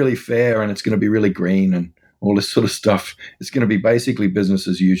going to be really fair and it's going to be really green and all this sort of stuff. It's going to be basically business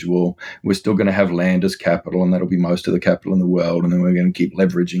as usual. We're still going to have land as capital, and that'll be most of the capital in the world. And then we're going to keep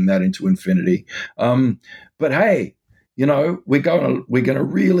leveraging that into infinity. But hey, we're going to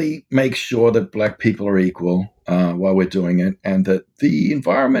really make sure that black people are equal while we're doing it, and that the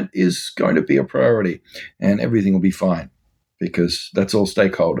environment is going to be a priority, and everything will be fine because that's all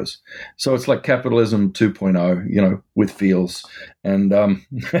stakeholders. So it's like capitalism 2.0, with feels. And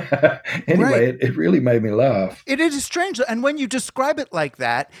Right. anyway, it really made me laugh. It is strange. And when you describe it like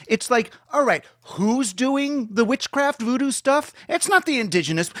that, it's like, all right, who's doing the witchcraft voodoo stuff? It's not the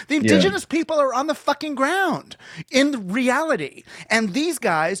indigenous. The Yeah, indigenous people are on the fucking ground in reality. And these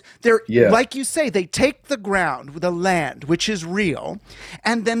guys, they're, yeah, like you say, they take the ground, the land, which is real,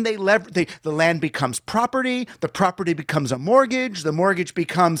 and then the land becomes property, the property becomes a mortgage, the mortgage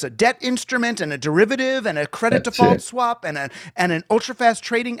becomes a debt instrument and a derivative and a credit that's default it. swap and an ultra fast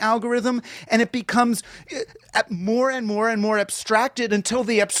trading algorithm, and it becomes more and more and more abstracted until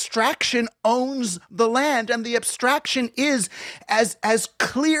the abstraction owns the land, and the abstraction is as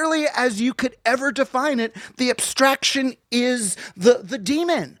clearly as you could ever define it. The abstraction is the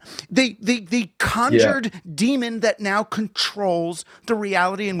demon, the Yeah. conjured demon that now controls the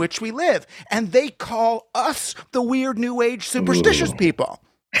reality in which we live, and they call us the weird new age superstitious Ooh. people.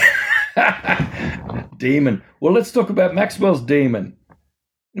 Demon. Well, let's talk about Maxwell's demon.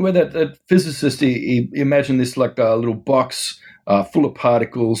 Where that physicist, he imagined this like a little box full of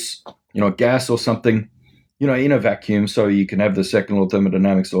particles, gas or something, in a vacuum, so you can have the second law of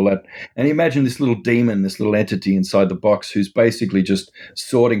thermodynamics, all that. And he imagined this little demon, this little entity inside the box who's basically just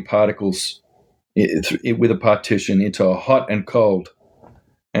sorting particles with a partition into a hot and cold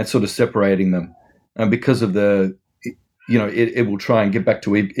and sort of separating them. And because of it will try and get back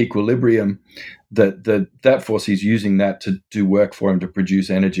to equilibrium. That force, he's using that to do work for him to produce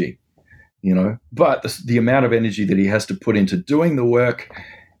energy, But the amount of energy that he has to put into doing the work,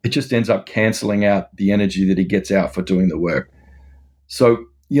 it just ends up canceling out the energy that he gets out for doing the work. So,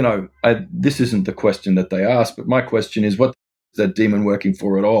 this isn't the question that they asked, but my question is, what is that demon working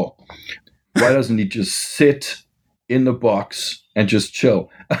for at all? Why doesn't he just sit in the box and just chill?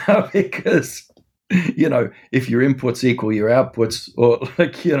 Because if your inputs equal your outputs, or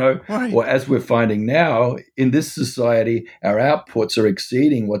Right. or as we're finding now in this society, our outputs are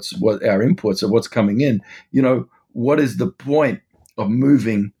exceeding what our inputs are, what's coming in. What is the point of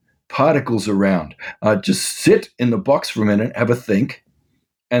moving particles around? Just sit in the box for a minute, have a think,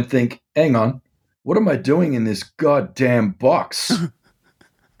 and think, hang on, what am I doing in this goddamn box?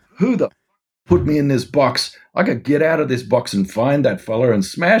 Who the put me in this box? I could get out of this box and find that fella and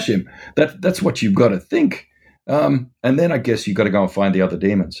smash him. That's what you've got to think. And then I guess you've got to go and find the other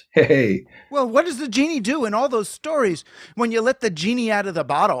demons. Hey. Well, what does the genie do in all those stories when you let the genie out of the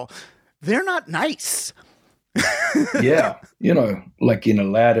bottle? They're not nice. Yeah. Like in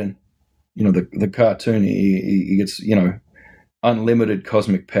Aladdin, the cartoon, he gets, unlimited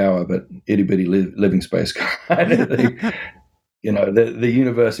cosmic power, but itty bitty living space kind of thing. The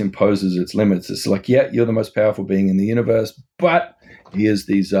universe imposes its limits. It's like, yeah, you're the most powerful being in the universe, but here's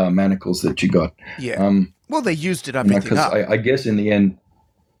these manacles that you got. Yeah. Well, they used it everything because up. I guess in the end,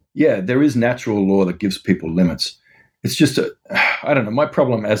 yeah, there is natural law that gives people limits. It's just I don't know. My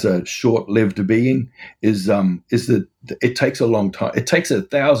problem as a short-lived being is that it takes a long time. It takes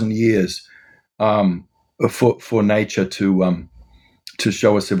 1,000 years for nature to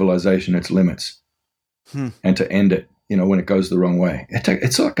show a civilization its limits and to end it. When it goes the wrong way,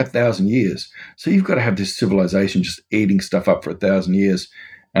 it's like 1,000 years. So you've got to have this civilization just eating stuff up for 1,000 years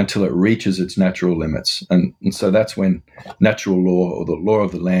until it reaches its natural limits, and so that's when natural law or the law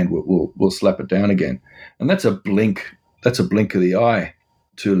of the land will slap it down again, and that's a blink of the eye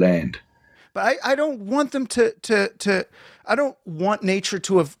to land. But I don't want them to I don't want nature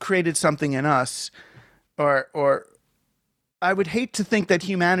to have created something in us, or I would hate to think that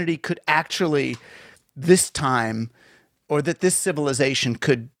humanity could actually this time, or that this civilization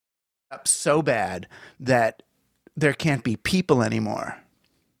could up so bad that there can't be people anymore.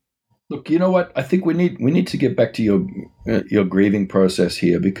 Look, you know what? I think we need to get back to your grieving process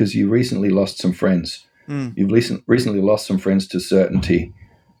here, because you recently lost some friends. You've recently lost some friends to certainty,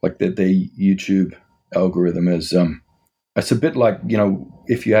 like their YouTube algorithm is. It's a bit like,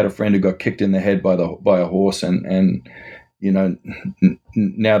 if you had a friend who got kicked in the head by a horse, and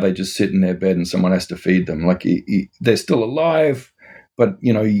now they just sit in their bed and someone has to feed them. Like they're still alive, but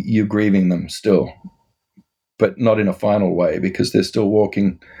you're grieving them still, but not in a final way, because they're still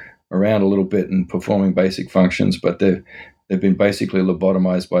walking around a little bit and performing basic functions, but they've been basically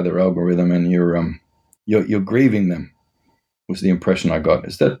lobotomized by their algorithm, and you're grieving them. Was the impression I got?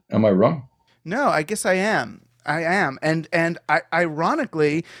 Am I wrong? No, I guess I am. And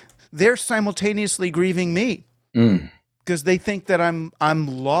ironically, they're simultaneously grieving me. Because they think that I'm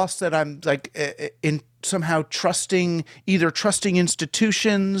lost, that I'm like in somehow trusting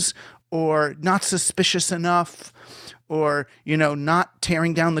institutions, or not suspicious enough, or not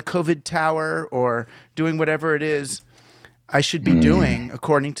tearing down the COVID tower, or doing whatever it is I should be doing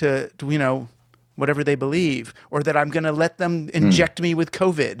according to whatever they believe, or that I'm going to let them inject me with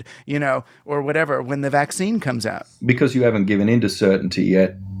COVID, or whatever when the vaccine comes out. Because you haven't given in to certainty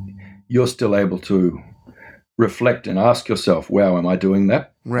yet, you're still able to reflect and ask yourself, wow, am I doing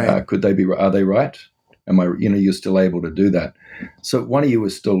that? Right. Are they right? Am I, you're still able to do that. So one of you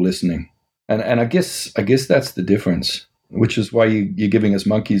is still listening. And I guess that's the difference, which is why you're giving us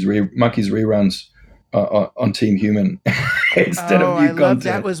monkeys reruns on Team Human instead of new content. Love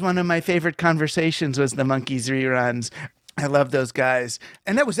that. Was one of my favorite conversations, was the monkeys reruns. I love those guys.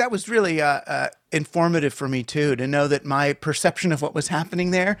 And that was really informative for me too, to know that my perception of what was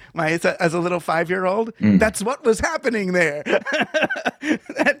happening there, as a little 5-year-old, that's what was happening there.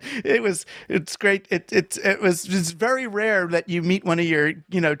 It's great. It's very rare that you meet one of your,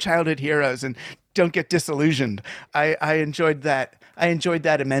 childhood heroes and don't get disillusioned. I enjoyed that. I enjoyed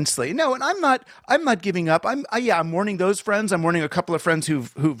that immensely. No, and I'm not giving up. I'm mourning those friends. I'm mourning a couple of friends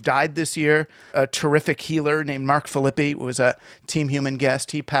who've died this year. A terrific healer named Mark Filippi was a Team Human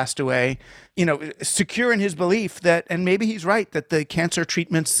guest. He passed away, secure in his belief that, and maybe he's right, that the cancer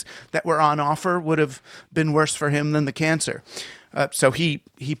treatments that were on offer would have been worse for him than the cancer. So he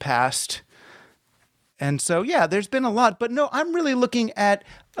passed. And so, there's been a lot. But no, I'm really looking at,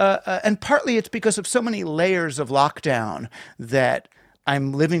 and partly it's because of so many layers of lockdown that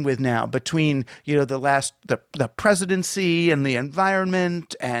I'm living with now, between, the presidency and the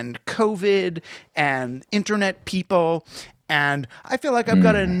environment and COVID and internet people. And I feel like I've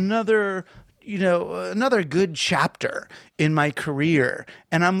got another good chapter in my career.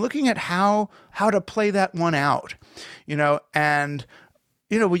 And I'm looking at how to play that one out, and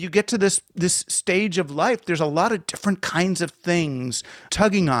when you get to this stage of life, there's a lot of different kinds of things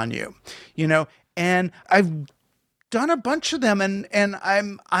tugging on you, and I've done a bunch of them, and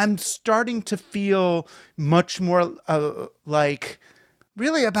I'm starting to feel much more like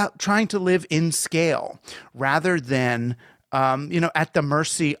really about trying to live in scale rather than at the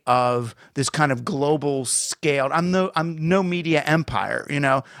mercy of this kind of global scale. I'm no media empire,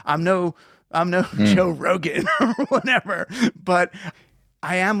 I'm no Joe Rogan or whatever, but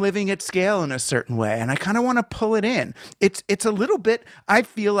I am living at scale in a certain way, and I kind of want to pull it in. It's a little bit, I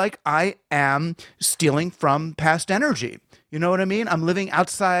feel like I am stealing from past energy. You know what I mean? I'm living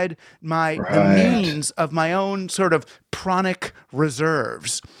outside the means of my own sort of pranic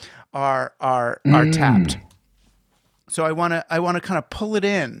reserves are tapped. So I want to kind of pull it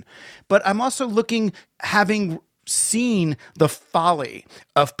in. But I'm also having seen the folly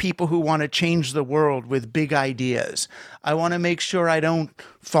of people who want to change the world with big ideas. I want to make sure I don't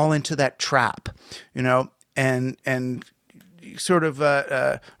fall into that trap, and sort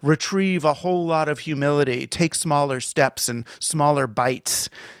of retrieve a whole lot of humility, take smaller steps and smaller bites,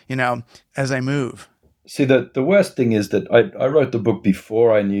 as I move. See, the worst thing is that I wrote the book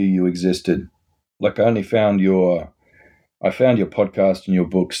before I knew you existed. Like, I found your podcast and your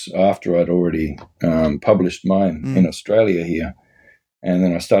books after I'd already published mine in Australia here. And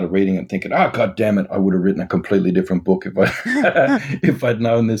then I started reading it thinking, oh, God damn it, I would have written a completely different book if I'd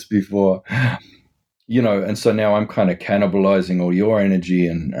known this before. And so now I'm kind of cannibalizing all your energy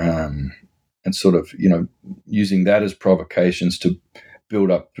and sort of, using that as provocations to build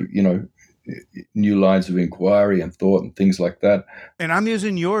up, new lines of inquiry and thought and things like that. And I'm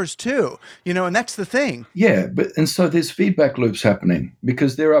using yours too, and that's the thing. Yeah, and so there's feedback loops happening,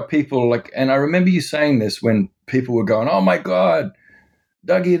 because there are people and I remember you saying this when people were going, oh my God,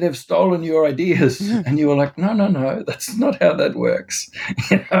 Dougie, they've stolen your ideas. And you were like, no, that's not how that works.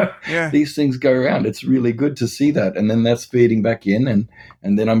 These things go around. It's really good to see that. And then that's feeding back in,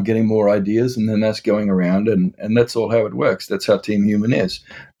 and then I'm getting more ideas, and then that's going around, and that's all how it works. That's how Team Human is,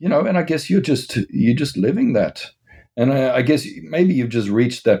 and I guess you're just living that. And I guess maybe you've just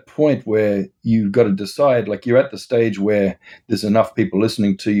reached that point where you've got to decide, like you're at the stage where there's enough people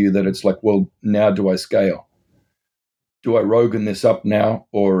listening to you that it's like, well, now do I scale? Do I Rogan this up now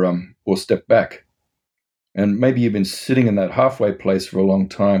or step back? And maybe you've been sitting in that halfway place for a long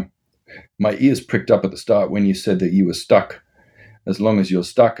time. My ears pricked up at the start when you said that you were stuck. As long as you're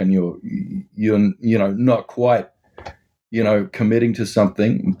stuck and you're not quite, committing to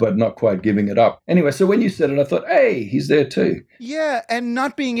something, but not quite giving it up. Anyway, so when you said it, I thought, hey, he's there too. Yeah, and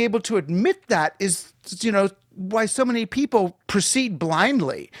not being able to admit that is, why so many people proceed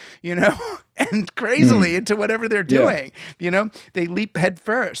blindly, and crazily into whatever they're doing. They leap head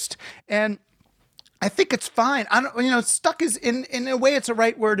first. And I think it's fine. I don't, stuck is in a way it's a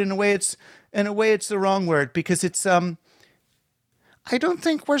right word, in a way it's the wrong word, because it's I don't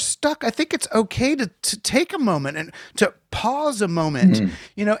think we're stuck. I think it's okay to take a moment and to pause a moment,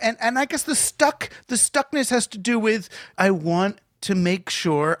 and I guess the stuckness has to do with, I want to make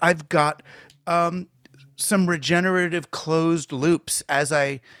sure I've got some regenerative closed loops as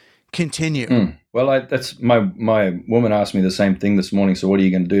I continue. Well, that's my woman asked me the same thing this morning. So what are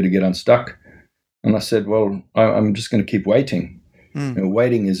you going to do to get unstuck? And I said, well, I'm just going to keep waiting.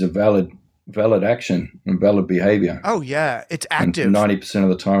 Waiting is a valid action and valid behavior. Oh yeah, it's active. And 90% of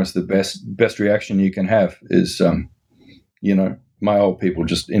the time, it's the best reaction you can have is, my old people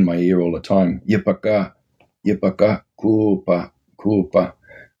just in my ear all the time. Yipaka, kulpa.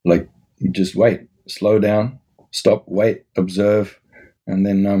 Like, you just wait, slow down, stop, wait, observe, and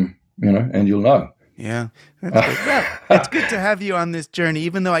then, and you'll know. Yeah, that's good. Well, it's good to have you on this journey.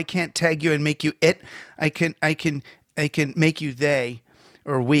 Even though I can't tag you and make you it, I can make you they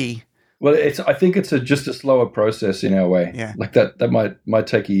or we. Well, I think it's just a slower process in our way. Yeah. Like that might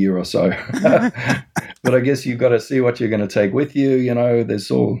take a year or so. But I guess you've got to see what you're going to take with you.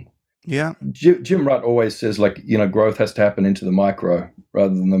 There's all. Yeah. Jim Rutt always says, growth has to happen into the micro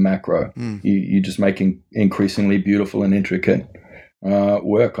rather than the macro. You just making increasingly beautiful and intricate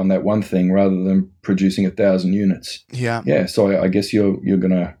work on that one thing rather than producing 1,000 units. Yeah. Yeah. So I guess you're going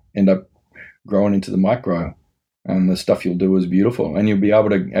to end up growing into the micro. And the stuff you'll do is beautiful. And you'll be able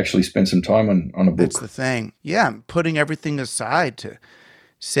to actually spend some time on a book. That's the thing. Yeah, putting everything aside to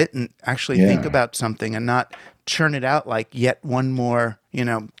sit and actually think about something and not churn it out like yet one more,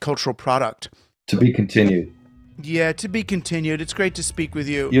 cultural product. To be continued. Yeah, to be continued. It's great to speak with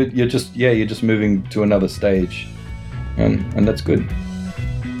you. You're just moving to another stage. And that's good.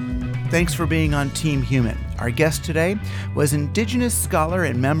 Thanks for being on Team Human. Our guest today was Indigenous scholar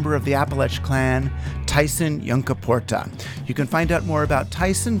and member of the Appalachian Clan, Tyson Yunkaporta. You can find out more about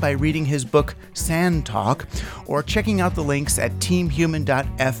Tyson by reading his book, Sand Talk, or checking out the links at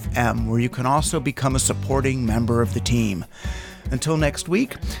teamhuman.fm, where you can also become a supporting member of the team. Until next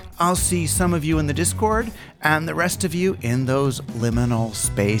week, I'll see some of you in the Discord and the rest of you in those liminal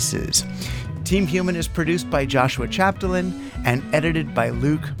spaces. Team Human is produced by Joshua Chapdelaine and edited by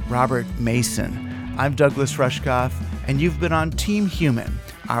Luke Robert Mason. I'm Douglas Rushkoff, and you've been on Team Human,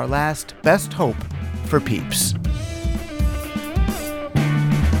 our last best hope for peeps.